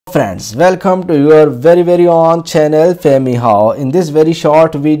Friends, welcome to your very own channel Femi How. In this very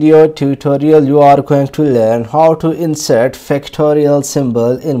short video tutorial you are going to learn how to insert factorial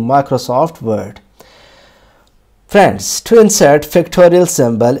symbol in Microsoft Word. Friends, to insert factorial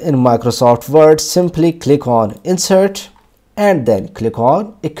symbol in Microsoft Word, simply click on Insert and then click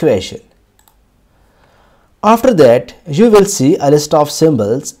on Equation. After that you will see a list of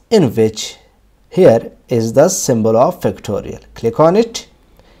symbols in which here is the symbol of factorial. Click on it.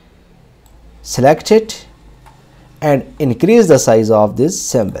 Select it and increase the size of this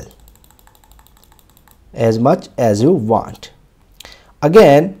symbol as much as you want.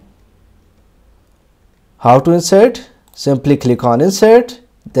 Again, how to insert? Simply click on Insert,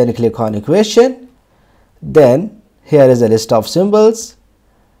 then click on Equation. Then here is a list of symbols.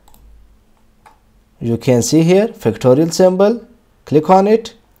 You can see here factorial symbol. Click on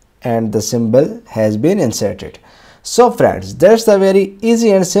it and the symbol has been inserted. So friends, that's the very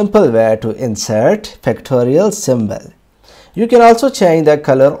easy and simple way to insert factorial symbol. You can also change the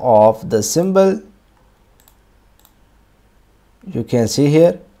color of the symbol. You can see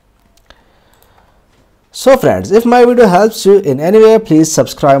here. So friends, if my video helps you in any way, please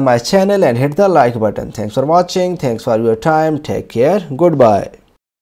subscribe my channel and hit the like button. Thanks for watching. Thanks for your time. Take care. Goodbye.